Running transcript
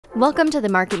Welcome to the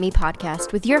Market Me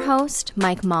podcast with your host,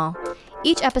 Mike Mall.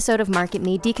 Each episode of Market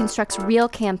Me deconstructs real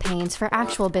campaigns for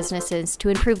actual businesses to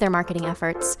improve their marketing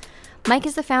efforts. Mike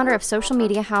is the founder of Social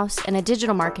Media House and a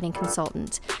digital marketing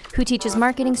consultant who teaches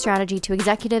marketing strategy to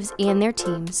executives and their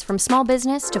teams from small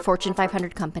business to Fortune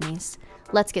 500 companies.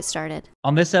 Let's get started.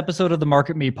 On this episode of the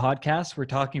Market Me podcast, we're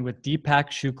talking with Deepak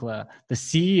Shukla, the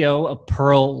CEO of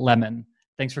Pearl Lemon.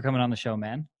 Thanks for coming on the show,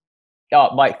 man.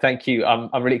 Oh, Mike, thank you. I'm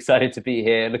really excited to be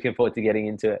here. Looking forward to getting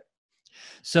into it.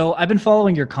 So I've been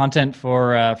following your content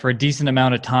for a decent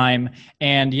amount of time,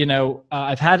 and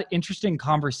I've had interesting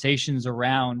conversations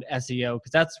around SEO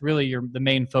because that's really the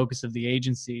main focus of the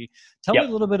agency. Tell me a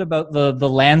little bit about the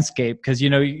landscape, because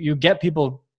you get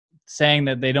people saying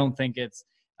that they don't think it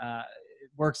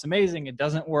works amazing, it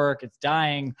doesn't work, it's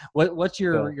dying. What's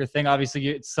your thing?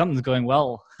 Obviously, something's going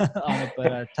well on it,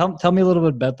 but tell me a little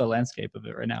bit about the landscape of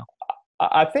it right now.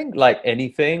 I think, like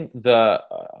anything,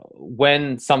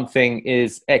 when something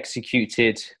is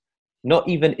executed, not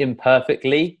even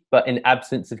imperfectly, but in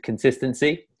absence of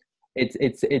consistency,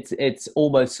 it's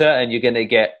almost certain you're going to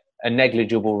get a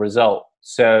negligible result.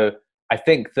 So I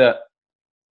think that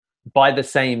by the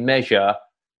same measure,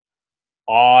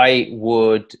 I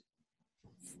would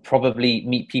probably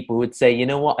meet people who would say, you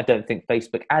know what, I don't think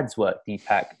Facebook ads work,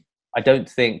 Deepak. I don't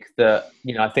think that,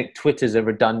 I think Twitter's a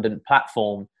redundant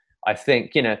platform. I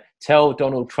think, tell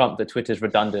Donald Trump that Twitter's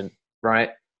redundant,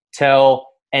 right? Tell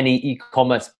any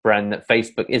e-commerce brand that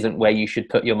Facebook isn't where you should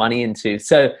put your money into.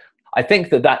 So I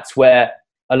think that that's where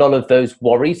a lot of those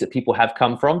worries that people have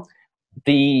come from.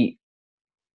 The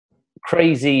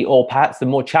crazy, or perhaps the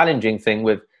more challenging thing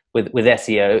with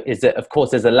SEO is that, of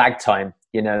course, there's a lag time.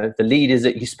 The lead is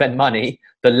that you spend money,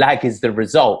 the lag is the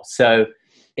result. So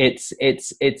it's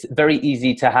very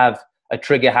easy to have a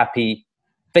trigger happy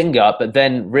finger, but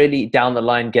then really down the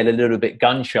line get a little bit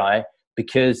gun shy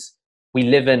because we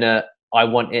live in a I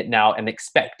want it now and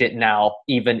expect it now,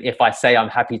 even if I say I'm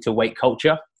happy to wait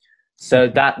culture. So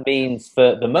that means,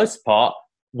 for the most part,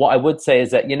 what I would say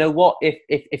is that,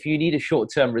 if you need a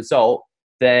short-term result,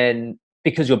 then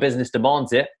because your business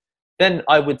demands it, then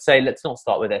I would say let's not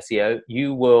start with SEO.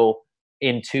 You will,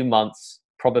 in 2 months,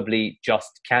 probably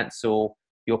just cancel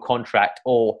your contract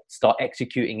or start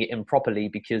executing it improperly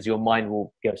because your mind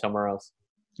will go somewhere else.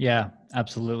 Yeah,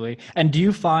 absolutely. And do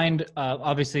you find,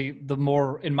 obviously,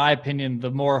 in my opinion,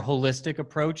 the more holistic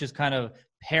approach is kind of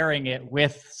pairing it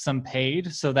with some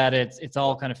paid so that it's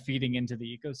all kind of feeding into the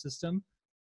ecosystem?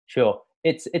 Sure.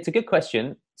 It's a good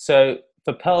question. So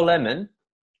for Pearl Lemon,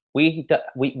 we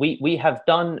have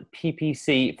done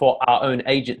PPC for our own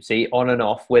agency on and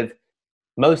off with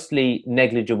mostly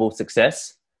negligible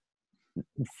success.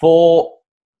 So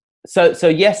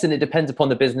yes, and it depends upon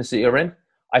the business that you're in.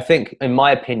 I think, in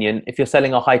my opinion, if you're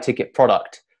selling a high ticket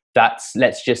product that's,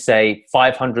 let's just say,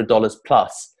 $500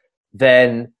 plus,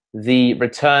 then the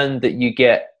return that you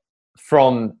get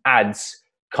from ads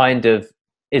kind of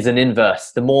is an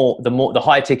inverse. The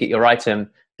high ticket your item,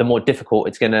 the more difficult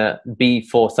it's going to be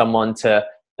for someone to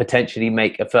potentially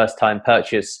make a first time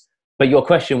purchase. But your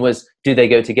question was, do they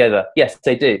go together? Yes,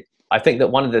 they do. I think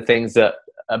that one of the things that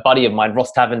a buddy of mine,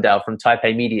 Ross Tavendale from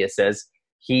Taipei Media, says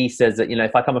that,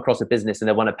 if I come across a business and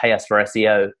they want to pay us for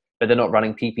SEO, but they're not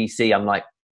running PPC, I'm like,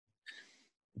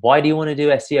 why do you want to do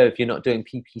SEO if you're not doing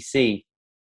PPC?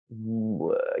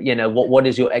 What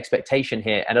is your expectation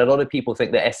here? And a lot of people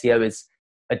think that SEO is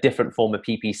a different form of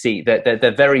PPC.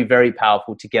 They're very, very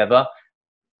powerful together.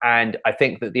 And I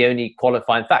think that the only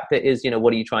qualifying factor is,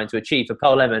 what are you trying to achieve? For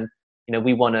Pearl Lemon,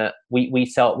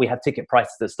 we have ticket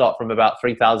prices that start from about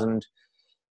 $2,500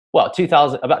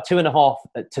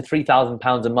 to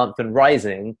 £3,000 a month and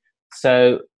rising.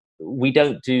 So we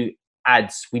don't do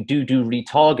ads. We do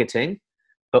retargeting,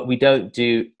 but we don't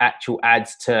do actual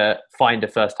ads to find a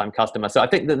first-time customer. So I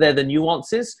think that they're the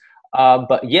nuances.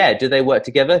 But yeah, do they work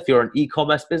together? If you're an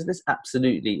e-commerce business,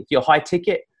 absolutely. If you're high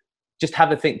ticket, just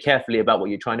have a think carefully about what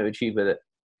you're trying to achieve with it.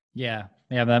 Yeah,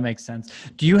 that makes sense.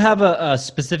 Do you have a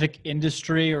specific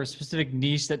industry or a specific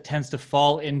niche that tends to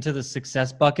fall into the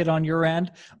success bucket on your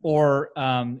end, or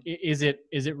is it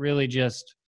really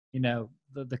just the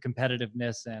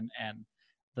competitiveness and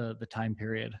the time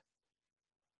period?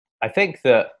 I think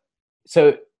that,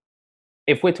 so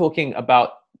if we're talking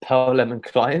about Pearl Lemon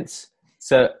clients,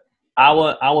 so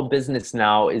our business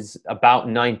now is about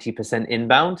 90%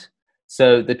 inbound.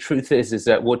 So the truth is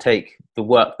that we'll take the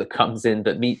work that comes in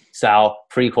that meets our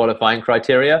pre-qualifying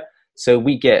criteria. So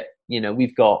we get,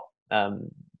 we've got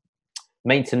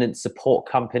maintenance support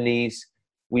companies,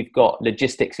 we've got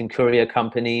logistics and courier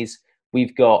companies,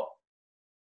 we've got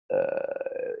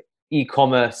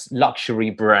e-commerce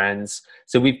luxury brands.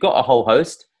 So we've got a whole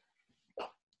host.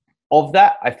 of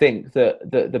that, I think that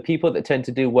the people that tend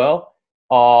to do well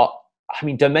are, I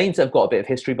mean, domains that have got a bit of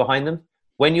history behind them.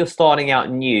 When you're starting out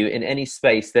new in any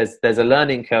space, there's a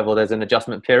learning curve or there's an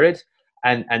adjustment period.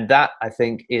 And that, I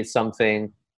think, is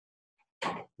something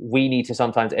we need to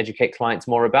sometimes educate clients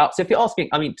more about. So if you're asking,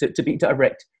 I mean, to be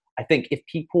direct, I think if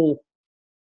people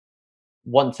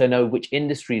want to know which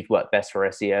industries work best for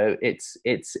SEO, it's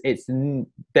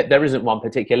that there isn't one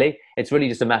particularly. It's really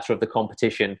just a matter of the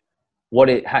competition.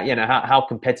 How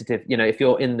competitive, if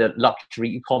you're in the luxury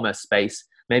e-commerce space,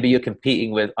 maybe you're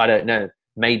competing with, I don't know,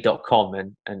 made.com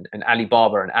and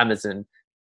Alibaba and Amazon,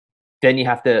 then you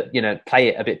have to, play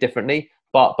it a bit differently.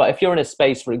 But if you're in a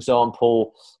space, for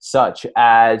example, such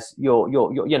as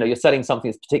you're selling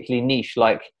something that's particularly niche,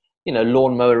 like,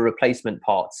 lawnmower replacement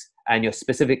parts, and you're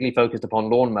specifically focused upon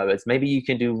lawnmowers, maybe you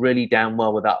can do really damn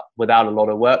well without a lot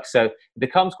of work. So it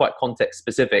becomes quite context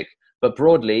specific. But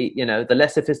broadly, the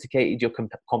less sophisticated your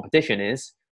competition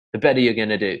is, the better you're going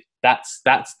to do. That's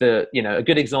the, a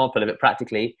good example of it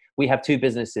practically. We have two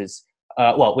businesses.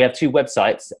 We have two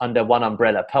websites under one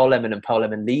umbrella, Pearl Lemon and Pearl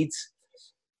Lemon Leads.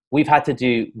 We've had to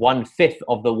do 1/5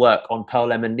 of the work on Pearl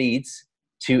Lemon Leads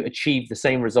to achieve the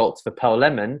same results for Pearl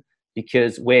Lemon,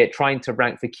 because we're trying to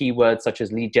rank for keywords such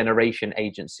as lead generation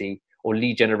agency or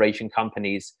lead generation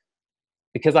companies.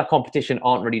 Because our competition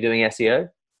aren't really doing SEO,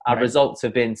 our results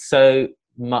have been so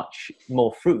much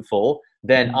more fruitful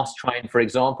than us trying, for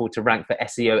example, to rank for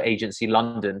SEO Agency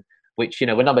London, which,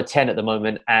 we're number 10 at the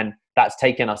moment, and that's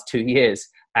taken us 2 years.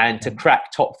 And to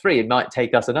crack top 3, it might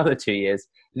take us another 2 years.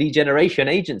 Lead generation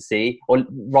agency, or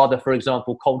rather, for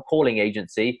example, cold calling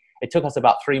agency, it took us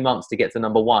about 3 months to get to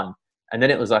number 1. And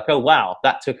then it was like, oh, wow,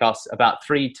 that took us about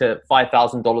 $3,000 to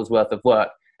 $5,000 worth of work.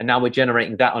 And now we're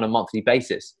generating that on a monthly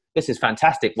basis. This is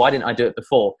fantastic. Why didn't I do it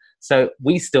before? So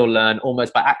we still learn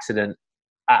almost by accident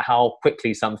at how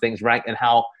quickly some things rank and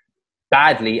how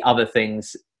badly other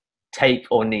things take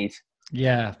or need.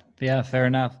 Yeah, fair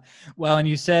enough. Well, and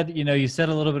you said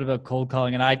a little bit about cold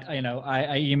calling, and I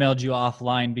emailed you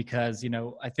offline because,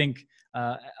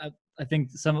 I think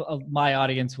some of my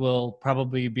audience will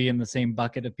probably be in the same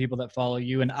bucket of people that follow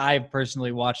you. And I've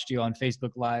personally watched you on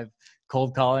Facebook Live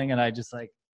cold calling, and I just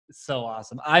it's so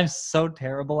awesome. I'm so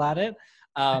terrible at it.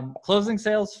 Closing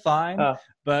sales, fine,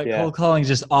 but cold calling is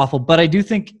just awful. But I do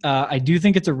think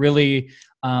it's a really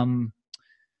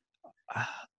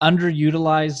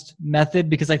underutilized method,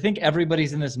 because I think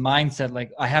everybody's in this mindset,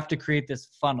 like, I have to create this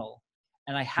funnel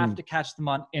and I have to catch them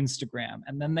on Instagram,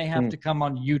 and then they have to come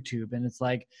on YouTube. And it's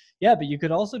like, yeah, but you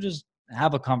could also just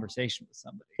have a conversation with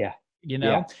somebody. Yeah.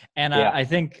 And I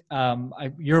think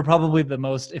you're probably the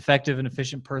most effective and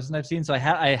efficient person I've seen. So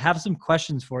I have some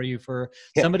questions for you for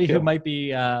somebody who might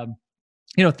be,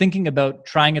 thinking about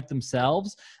trying it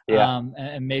themselves,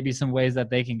 and maybe some ways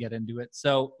that they can get into it.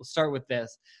 So we'll start with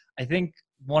this. I think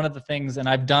one of the things, and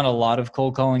I've done a lot of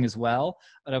cold calling as well,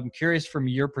 but I'm curious from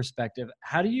your perspective,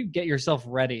 how do you get yourself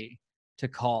ready to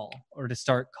call or to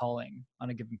start calling on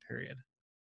a given period?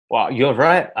 Well, you're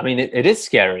right. I mean, it is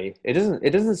scary. It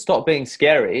doesn't stop being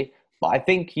scary, but I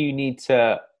think you need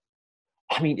to,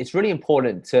 I mean, it's really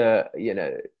important to,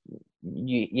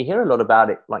 you hear a lot about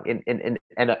it, like in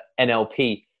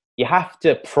NLP, you have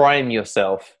to prime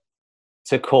yourself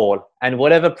to call. And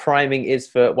whatever priming is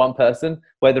for one person,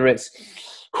 whether it's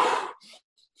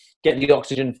get the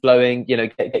oxygen flowing,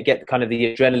 get kind of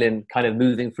the adrenaline kind of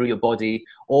moving through your body,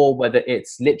 or whether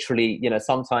it's literally,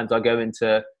 sometimes I go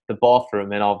into the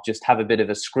bathroom and I'll just have a bit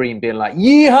of a scream being like,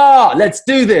 yeehaw, let's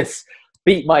do this,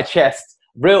 beat my chest.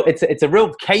 It's a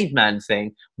real caveman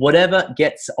thing. Whatever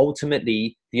gets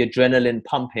ultimately the adrenaline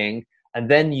pumping,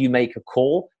 and then you make a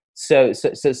call. So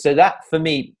that for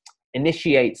me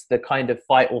initiates the kind of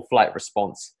fight or flight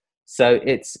response. So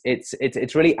it's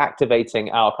really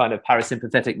activating our kind of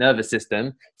parasympathetic nervous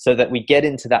system, so that we get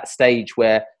into that stage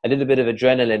where a little bit of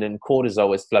adrenaline and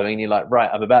cortisol is flowing, and you're like, right,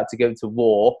 I'm about to go to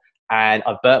war and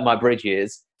I've burnt my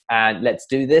bridges, and let's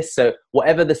do this. So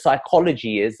whatever the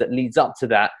psychology is that leads up to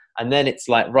that, and then it's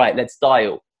like, right, let's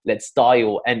dial,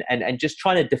 and just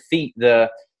trying to defeat the,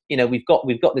 we've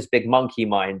got this big monkey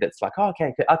mind that's like, oh,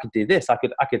 okay, I could do this. I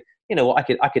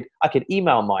could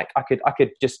email Mike. I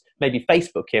could just maybe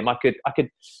Facebook him.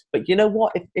 But you know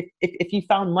what? If you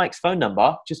found Mike's phone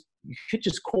number, you should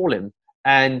just call him.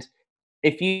 And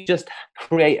if you just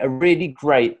create a really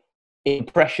great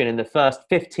impression in the first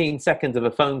 15 seconds of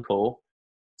a phone call,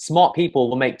 smart people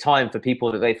will make time for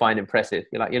people that they find impressive.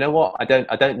 You're like, you know what? I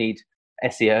don't need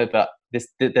SEO, but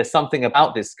there's something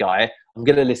about this guy. I'm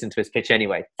going to listen to his pitch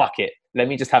anyway. Fuck it. Let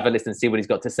me just have a listen and see what he's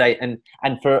got to say. And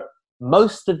for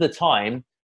most of the time,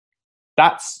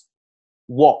 that's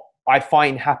what I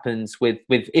find happens with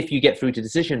if you get through to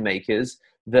decision makers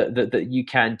that you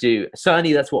can do.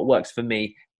 Certainly that's what works for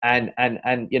me. And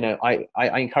you know,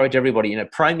 I encourage everybody, you know,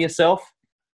 prime yourself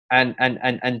and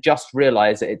just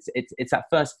realize that it's that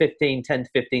first 10 to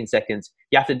 15 seconds.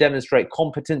 You have to demonstrate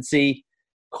competency,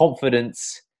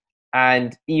 confidence,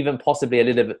 and even possibly a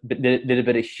little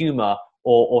bit of humor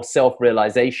or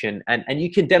self-realization. And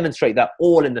you can demonstrate that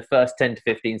all in the first 10 to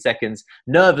 15 seconds.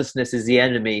 Nervousness is the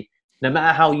enemy. No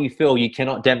matter how you feel, you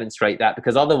cannot demonstrate that,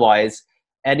 because otherwise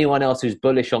anyone else who's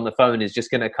bullish on the phone is just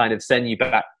going to kind of send you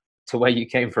back to where you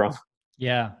came from.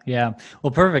 Yeah.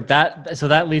 Well, perfect. So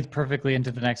that leads perfectly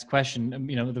into the next question.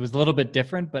 You know, it was a little bit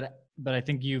different, but I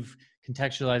think you've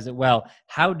contextualized it well.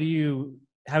 How do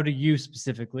you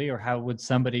specifically, or how would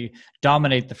somebody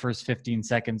dominate the first 15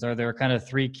 seconds? Are there kind of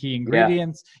three key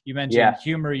ingredients? You mentioned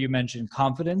humor, you mentioned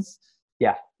confidence.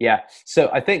 Yeah. So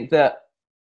I think that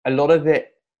a lot of it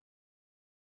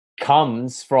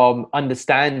comes from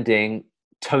understanding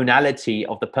tonality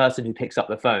of the person who picks up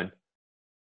the phone.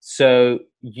 So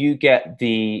you get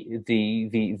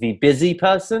the busy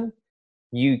person,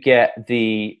 you get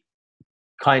the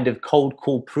kind of cold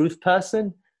call proof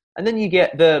person, and then you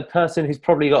get the person who's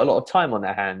probably got a lot of time on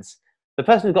their hands. The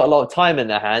person who's got a lot of time in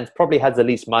their hands probably has the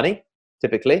least money,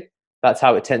 typically. That's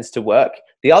how it tends to work.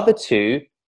 The other two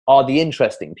are the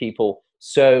interesting people.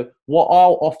 So what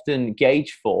I'll often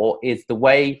gauge for is the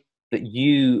way that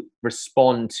you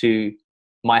respond to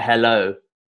my hello.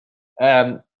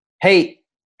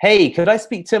 Hey, could I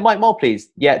speak to Mike Moll, please?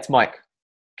 Yeah, it's Mike.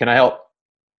 Can I help?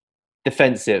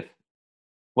 Defensive.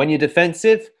 When you're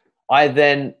defensive, I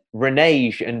then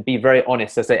renege and be very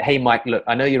honest. I say, hey, Mike, look,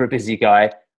 I know you're a busy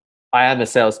guy. I am a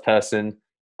salesperson.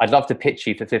 I'd love to pitch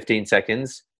you for 15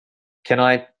 seconds. Can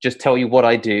I just tell you what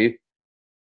I do?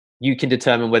 You can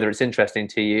determine whether it's interesting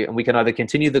to you, and we can either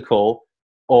continue the call,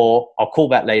 or I'll call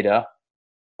back later,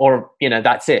 or, you know,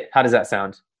 that's it. How does that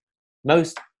sound?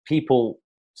 Most people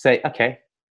say, okay,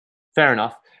 fair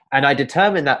enough. And I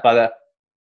determine that by the,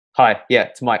 hi, yeah,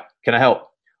 it's Mike. Can I help?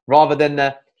 Rather than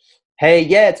the, hey,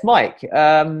 yeah, it's Mike.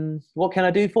 What can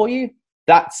I do for you?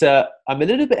 That's, I'm a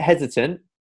little bit hesitant,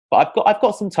 but I've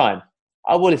got some time.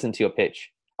 I will listen to your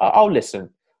pitch. I'll listen.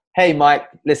 Hey, Mike,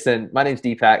 listen, my name's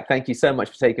Deepak. Thank you so much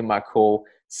for taking my call.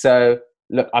 So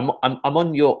look, I'm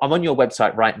on your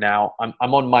website right now. I'm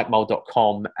on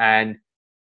MikeMoll.com, and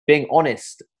being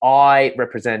honest, I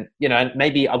represent, you know, and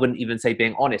maybe I wouldn't even say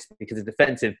being honest because it's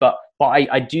defensive, but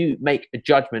I do make a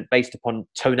judgment based upon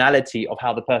tonality of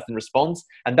how the person responds.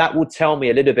 And that will tell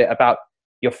me a little bit about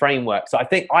your framework. So I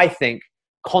think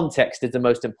context is the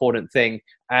most important thing,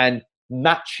 and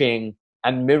matching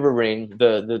and mirroring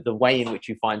the way in which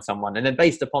you find someone. And then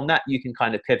based upon that, you can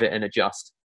kind of pivot and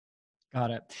adjust. Got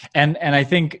it. And I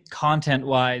think content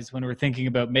wise, when we're thinking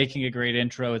about making a great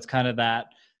intro, it's kind of that,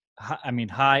 I mean,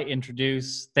 hi,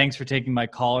 introduce, thanks for taking my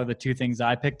call are the two things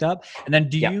I picked up. And then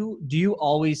do you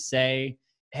always say,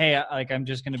 hey, like, I'm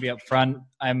just going to be up front.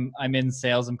 I'm in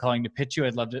sales. I'm calling to pitch you.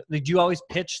 I'd love to. Like, do you always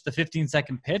pitch the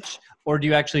 15-second pitch, or do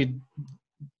you actually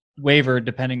waver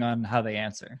depending on how they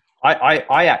answer?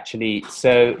 I actually,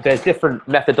 so there's different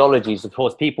methodologies. Of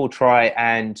course, people try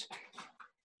and,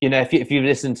 you know, if you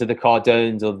listen to the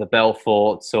Cardones or the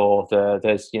Belforts or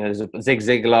there's Zig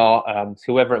Ziglar,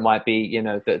 whoever it might be, you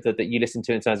know, that you listen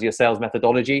to in terms of your sales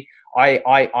methodology, I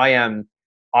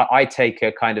take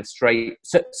a kind of straight.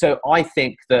 So I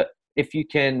think that if you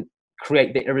can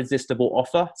create the irresistible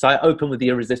offer, so I open with the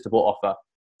irresistible offer.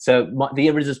 So the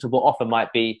irresistible offer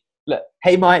might be, look,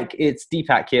 hey Mike, it's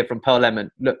Deepak here from Pearl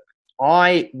Lemon. Look,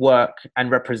 I work and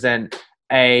represent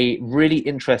a really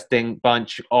interesting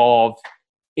bunch of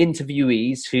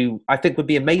interviewees who I think would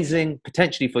be amazing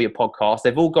potentially for your podcast.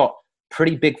 They've all got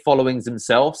pretty big followings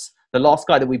themselves. The last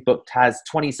guy that we booked has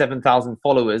 27,000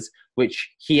 followers, which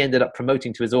he ended up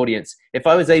promoting to his audience. If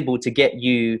I was able to get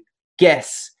you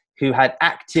guests who had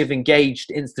active, engaged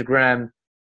Instagram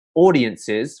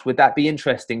audiences, would that be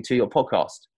interesting to your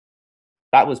podcast?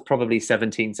 That was probably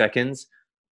 17 seconds.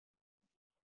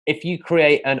 If you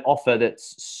create an offer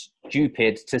that's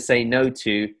stupid to say no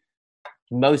to,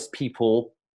 most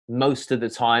people, most of the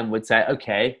time would say,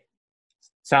 okay,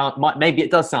 maybe it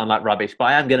does sound like rubbish, but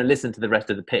I am going to listen to the rest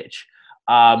of the pitch.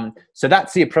 So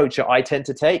that's the approach that I tend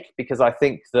to take, because I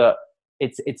think that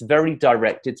it's very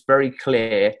direct, it's very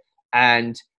clear,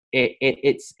 and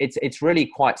it's really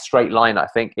quite straight line. I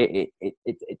think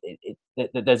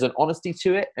there's an honesty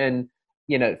to it, and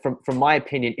you know, from my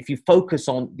opinion, if you focus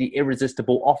on the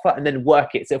irresistible offer and then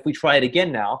work it. So if we try it again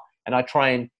now, and I try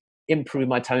and improve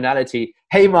my tonality.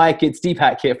 Hey, Mike, it's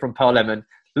Deepak here from Pearl Lemon.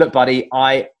 Look, buddy,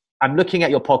 I'm looking at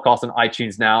your podcast on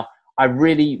iTunes now. I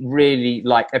really, really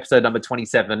like episode number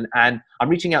 27. And I'm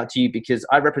reaching out to you because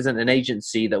I represent an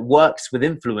agency that works with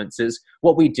influencers.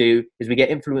 What we do is we get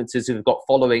influencers who've got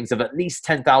followings of at least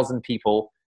 10,000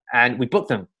 people, and we book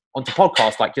them onto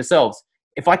podcasts like yourselves.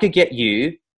 If I could get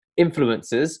you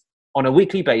influencers on a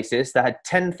weekly basis that had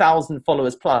 10,000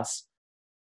 followers plus,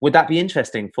 would that be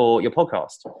interesting for your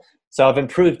podcast? So I've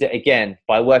improved it again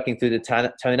by working through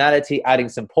the tonality, adding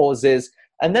some pauses.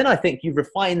 And then I think you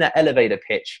refine that elevator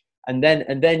pitch. And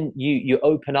then you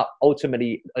open up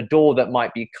ultimately a door that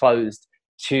might be closed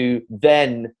to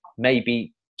then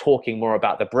maybe talking more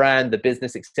about the brand, the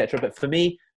business, etc. But for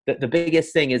me, the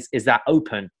biggest thing is that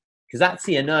open, because that's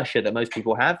the inertia that most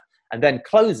people have. And then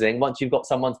closing, once you've got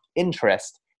someone's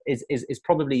interest, is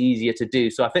probably easier to do.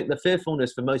 So I think the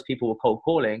fearfulness for most people with cold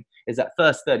calling is that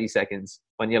first 30 seconds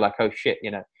when you're like, oh shit,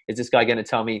 is this guy going to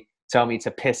tell me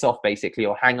to piss off basically,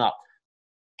 or hang up?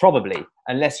 Probably,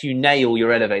 unless you nail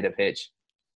your elevator pitch.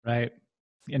 Right.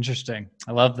 Interesting.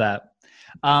 I love that.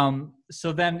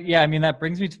 So then, yeah, I mean, that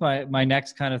brings me to my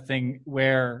next kind of thing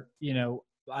where,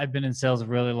 I've been in sales a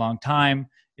really long time.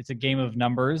 It's a game of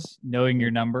numbers, knowing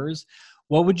your numbers.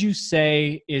 What would you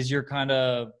say is your kind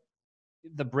of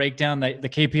the breakdown, that the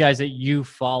KPIs that you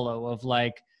follow of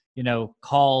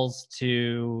calls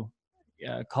to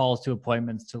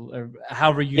appointments to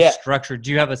however you structure? Do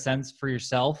you have a sense for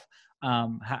yourself?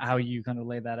 How you kind of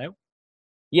lay that out?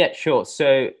 Yeah, sure.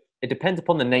 So it depends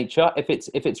upon the nature. If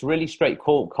it's really straight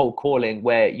cold calling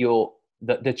where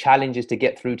the challenge is to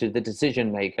get through to the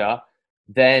decision maker,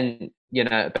 then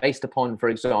based upon, for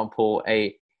example,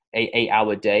 a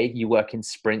 8-hour day, you work in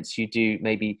sprints. You do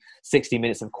maybe 60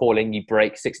 minutes of calling, you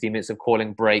break, 60 minutes of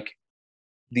calling, break.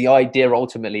 The idea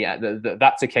ultimately,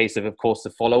 that's a case of course, the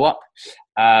follow up.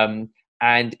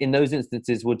 And in those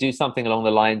instances, we'll do something along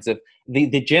the lines of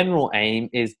the general aim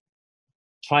is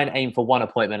try and aim for one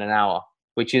appointment an hour,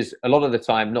 which is a lot of the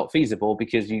time not feasible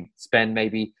because you spend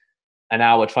maybe an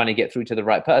hour trying to get through to the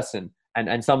right person.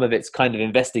 And some of it's kind of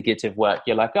investigative work.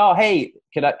 You're like, oh, hey,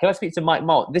 can I speak to Mike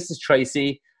Malt? This is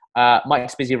Tracy.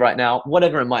 Mike's busy right now,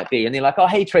 whatever it might be. And they're like, oh,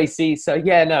 hey, Tracy. So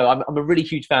yeah, no, I'm a really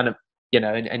huge fan of,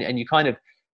 and you kind of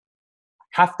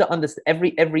have to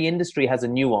understand every industry has a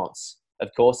nuance, of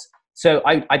course. So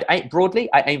I broadly,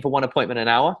 I aim for one appointment an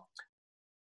hour.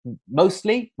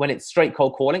 Mostly when it's straight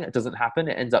cold calling, it doesn't happen.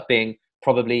 It ends up being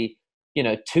probably,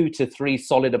 2 to 3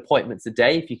 solid appointments a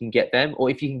day if you can get them, or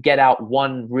if you can get out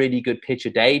one really good pitch a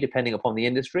day, depending upon the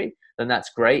industry, then that's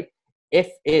great. If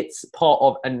it's part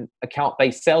of an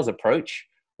account-based sales approach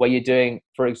where you're doing,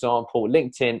 for example,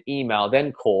 LinkedIn, email,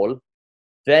 then call,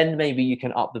 then maybe you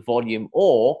can up the volume.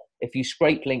 Or if you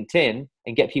scrape LinkedIn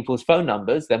and get people's phone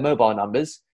numbers, their mobile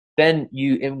numbers, then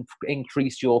you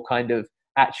increase your kind of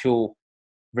actual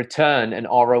return and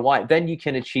ROI. Then you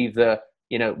can achieve the,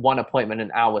 one appointment an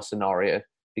hour scenario.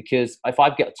 Because if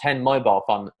I've got 10 mobile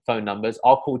phone numbers,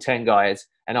 I'll call 10 guys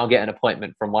and I'll get an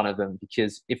appointment from one of them.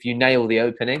 Because if you nail the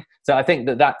opening, so I think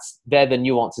they're the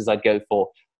nuances I'd go for.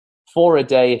 4 a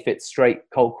day if it's straight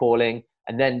cold calling,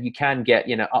 and then you can get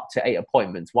up to 8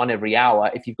 appointments, 1 every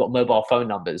hour if you've got mobile phone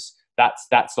numbers.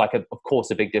 That's like of course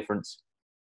a big difference.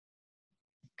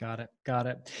 Got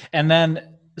it. And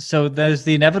then, so there's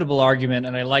the inevitable argument,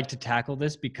 and I like to tackle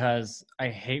this because I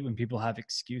hate when people have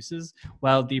excuses.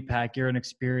 Well, Deepak, you're an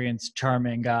experienced,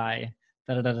 charming guy.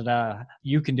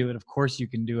 You can do it. Of course you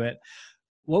can do it.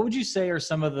 What would you say are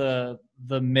some of the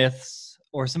myths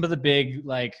or some of the big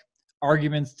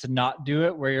arguments to not do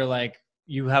it, where you're like,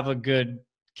 you have a good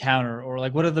counter, or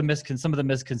what are some of the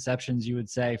misconceptions you would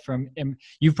say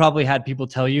you've probably had people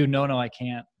tell you, no, I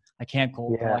can't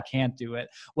cold call. I can't do it.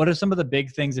 What are some of the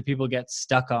big things that people get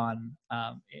stuck on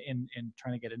in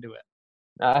trying to get into it?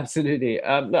 Absolutely.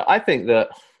 Look, I think that,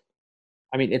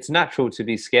 it's natural to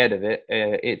be scared of it.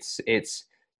 It's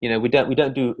we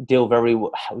don't deal very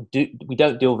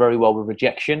well with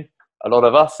rejection, a lot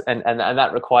of us, and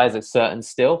that requires a certain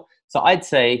skill. So I'd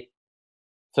say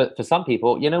for some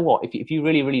people, you know what, if you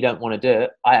really, really don't want to do it,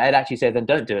 I'd actually say then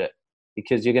don't do it,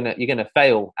 because you're gonna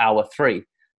fail hour 3.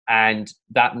 And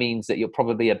that means that you're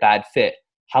probably a bad fit.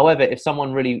 However, if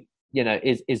someone really,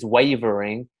 is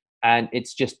wavering, and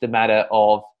it's just a matter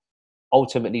of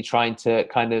ultimately trying to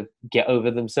kind of get over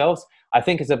themselves, I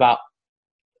think it's about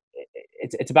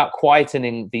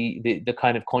quietening the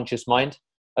kind of conscious mind.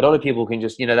 A lot of people can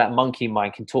just, that monkey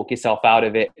mind can talk yourself out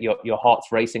of it. Your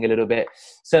heart's racing a little bit.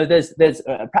 So there's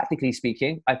practically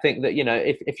speaking, I think that,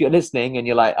 if you're listening and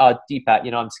you're like, oh, Deepak,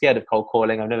 I'm scared of cold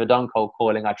calling. I've never done cold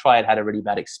calling. I tried, had a really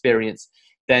bad experience.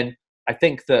 Then I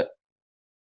think that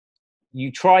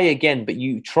you try again, but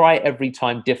you try every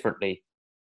time differently.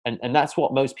 And that's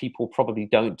what most people probably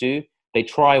don't do. they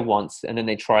try once and then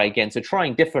they try again. So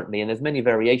trying differently, and there's many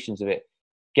variations of it.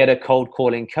 Get a cold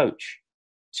calling coach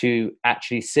to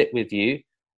actually sit with you,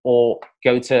 or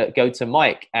go to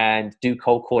Mike and do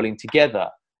cold calling together,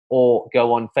 or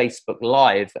go on Facebook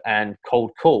Live and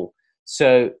cold call.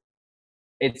 So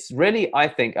it's really, I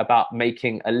think, about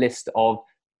making a list of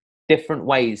different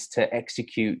ways to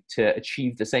execute to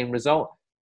achieve the same result.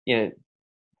 You know,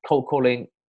 cold calling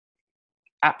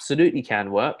absolutely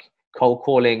can work. Cold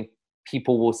calling,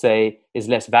 people will say, is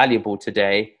less valuable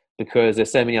today because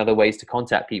there's so many other ways to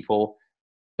contact people.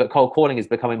 But cold calling is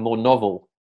becoming more novel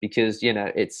because, you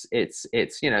know, it's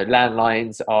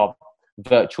landlines are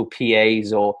virtual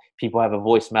PAs, or people have a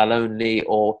voicemail only,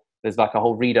 or there's like a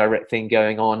whole redirect thing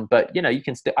going on. But, you know,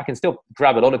 I can still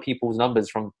grab a lot of people's numbers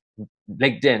from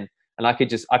LinkedIn, and I could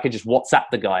just WhatsApp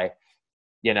the guy,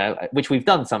 you know, which we've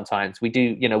done sometimes. We do,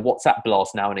 you know, WhatsApp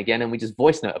blast now and again, and we just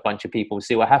voice note a bunch of people,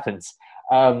 see what happens.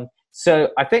 So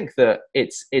I think that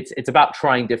it's about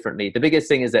trying differently. The biggest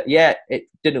thing is that, yeah, it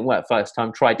didn't work first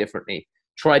time. Try differently,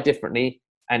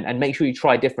 and make sure you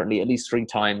try differently at least 3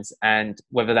 times. And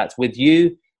whether that's with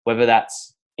you, whether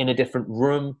that's in a different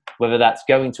room, whether that's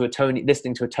listening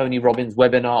to a Tony Robbins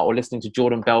webinar, or listening to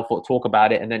Jordan Belfort talk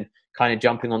about it and then kind of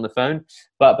jumping on the phone.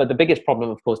 But the biggest problem,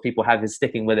 of course, people have is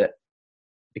sticking with it,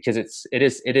 because it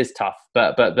is tough.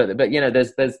 But you know,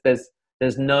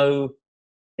 there's no,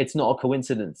 it's not a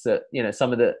coincidence that, you know,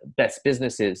 some of the best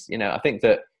businesses, you know, I think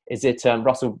that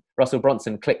Russell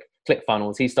Brunson,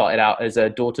 ClickFunnels, he started out as a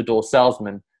door-to-door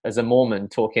salesman, as a Mormon,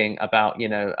 talking about, you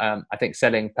know, I think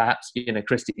selling perhaps, you know,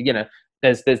 Christy, you know,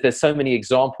 there's so many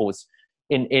examples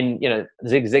in, you know,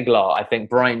 Zig Ziglar, I think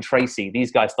Brian Tracy,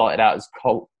 these guys started out as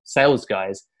cold sales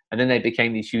guys, and then they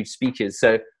became these huge speakers.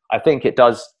 So I think it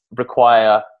does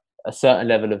require a certain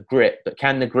level of grit, but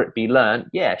can the grit be learned?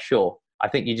 Yeah, sure. I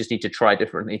think you just need to try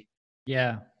differently.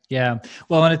 Yeah. Yeah.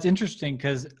 Well, and it's interesting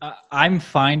because I'm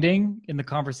finding in the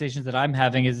conversations that I'm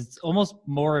having is it's almost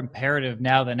more imperative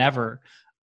now than ever.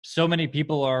 So many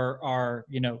people are,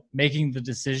 you know, making the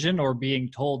decision or being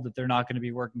told that they're not going to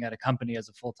be working at a company as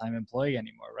a full-time employee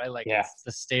anymore, right? Like, yeah, it's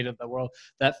the state of the world.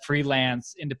 That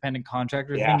freelance independent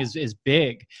contractor thing is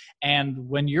big. And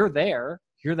when you're there,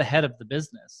 you're the head of the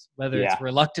business, whether it's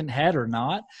reluctant head or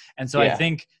not. And so I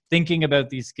think thinking about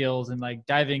these skills and like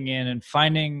diving in and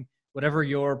finding whatever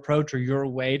your approach or your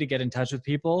way to get in touch with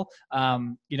people,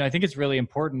 you know, I think it's really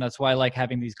important. That's why I like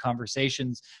having these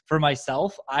conversations. For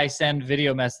myself, I send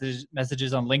video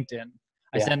messages on LinkedIn.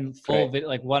 I send full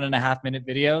like 1.5 minute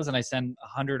videos, and I send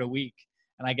 100 a week.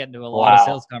 And I get into a lot of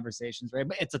sales conversations, right?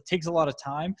 But it takes a lot of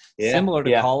time, similar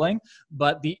to calling,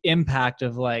 but the impact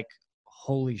of like,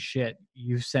 holy shit,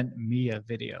 you sent me a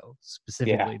video,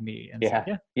 specifically me. And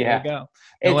there you go.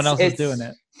 No one else is doing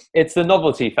it. It's the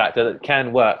novelty factor that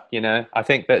can work, you know. I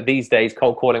think that these days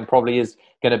cold calling probably is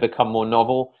going to become more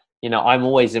novel. You know, I'm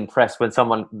always impressed when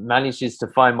someone manages to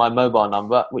find my mobile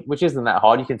number, which isn't that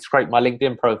hard. You can scrape my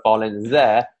LinkedIn profile and it's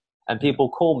there, and people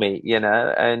call me, you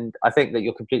know. And I think that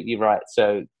you're completely right.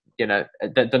 So, you know,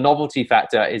 the novelty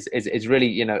factor is really,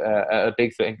 you know, a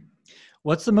big thing.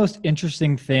 What's the most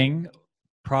interesting thing,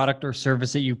 product or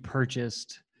service that you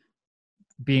purchased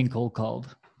being cold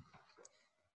called?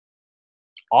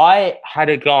 I had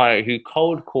a guy who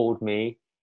cold called me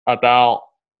about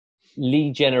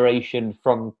lead generation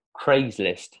from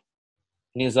Craigslist.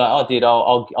 And he was like, "Oh, dude,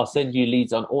 I'll send you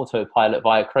leads on autopilot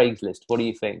via Craigslist. What do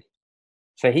you think?"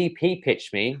 So he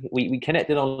pitched me. We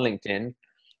connected on LinkedIn.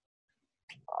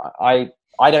 I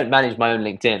don't manage my own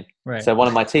LinkedIn. Right. So one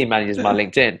of my team manages my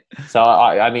LinkedIn. So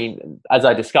I mean, as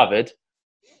I discovered,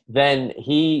 then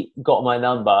he got my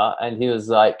number and he was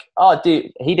like, "Oh,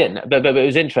 dude," he didn't, but it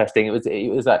was interesting.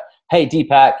 It was like, "Hey,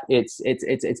 Deepak,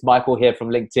 it's Michael here from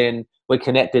LinkedIn. We're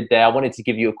connected there. I wanted to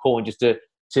give you a call and just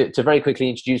to very quickly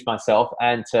introduce myself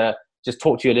and to just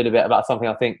talk to you a little bit about something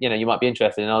I think, you know, you might be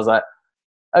interested in." And I was like,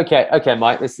 okay,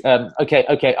 Mike, this,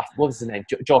 okay. What was his name?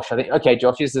 Josh, I think. "Okay,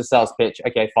 Josh, this is a sales pitch.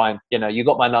 Okay, fine. You know, you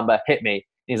got my number. Hit me." And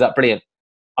he's like, "Brilliant.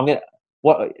 You know,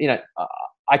 you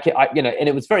know," and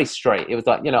it was very straight. It was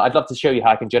like, "You know, I'd love to show you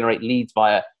how I can generate leads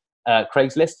via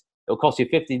Craigslist. It'll cost you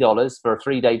 $50 for a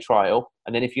 3-day trial.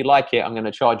 And then if you like it, I'm going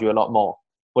to charge you a lot more.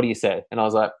 What do you say?" And I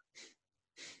was like,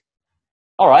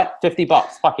 "All right,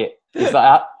 $50, fuck it." He's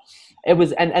like, it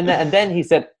was, and then he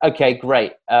said, "Okay,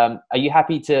 great. Are you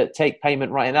happy to take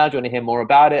payment right now? Do you want to hear more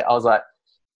about it?" I was like,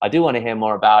 "I do want to hear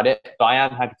more about it, but I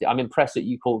am happy to, I'm impressed that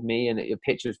you called me and that your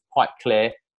pitch was quite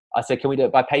clear." I said, "Can we do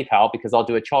it by PayPal? Because I'll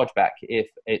do a chargeback if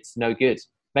it's no good.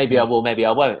 Maybe I will, maybe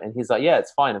I won't." And he's like, "Yeah,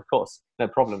 it's fine. Of course. No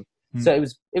problem." So it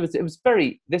was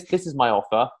very, this is my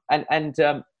offer. And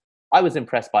I was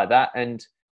impressed by that. And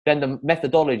then the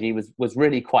methodology was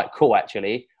really quite cool,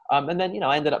 actually. And then,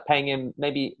 I ended up paying him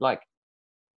maybe like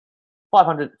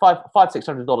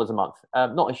 $600 a month.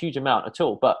 Not a huge amount at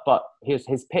all, but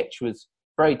his pitch was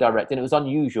very direct, and it was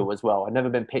unusual as well. I'd never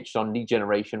been pitched on lead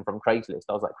generation from Craigslist.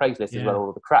 I was like, Craigslist is where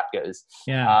all the crap goes.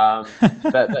 Yeah.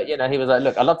 But he was like,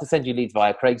 look, I'd love to send you leads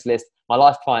via Craigslist. My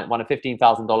last client won a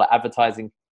 $15,000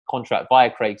 advertising contract via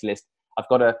Craigslist. I've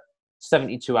got a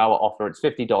 72-hour offer. It's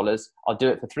 $50. I'll do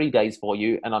it for 3 days for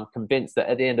you, and I'm convinced that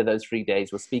at the end of those 3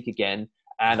 days, we'll speak again,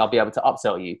 and I'll be able to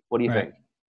upsell you. What do you think?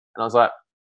 And I was like,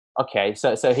 okay.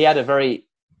 So he had a very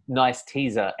nice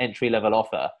teaser entry-level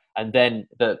offer, and then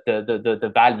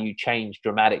the value changed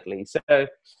dramatically. So,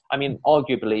 I mean,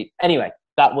 arguably, anyway,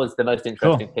 that was the most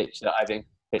interesting pitch that I've been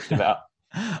pitched about.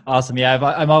 Awesome. Yeah.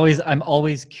 I'm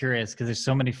always curious because there's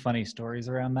so many funny stories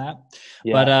around that.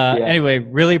 Anyway,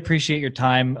 really appreciate your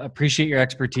time. Appreciate your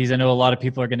expertise. I know a lot of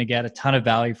people are going to get a ton of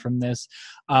value from this.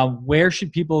 Where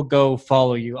should people go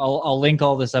follow you? I'll link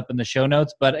all this up in the show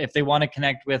notes, but if they want to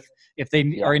connect with, if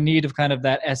they are in need of kind of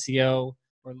that SEO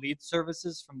or lead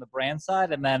services from the brand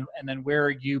side, and then where are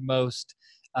you most,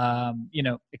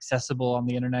 accessible on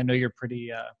the internet? I know you're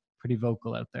pretty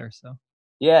vocal out there. So.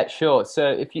 Yeah, sure. So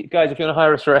if you want to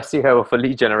hire us for SEO or for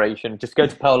lead generation, just go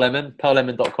to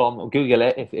pearllemon.com, or Google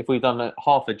it. If we've done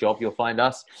half a job, you'll find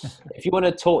us. If you want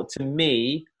to talk to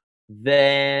me,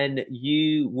 then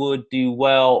you would do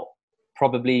well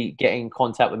probably getting in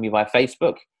contact with me via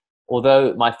Facebook.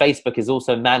 Although my Facebook is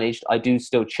also managed, I do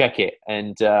still check it,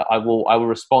 and I will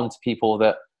respond to people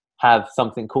that have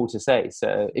something cool to say.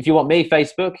 So if you want me,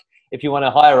 Facebook. If you want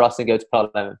to hire us, then go to Pearl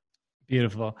Lemon.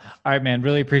 Beautiful. All right, man.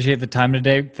 Really appreciate the time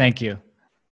today. Thank you.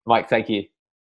 Mike, thank you.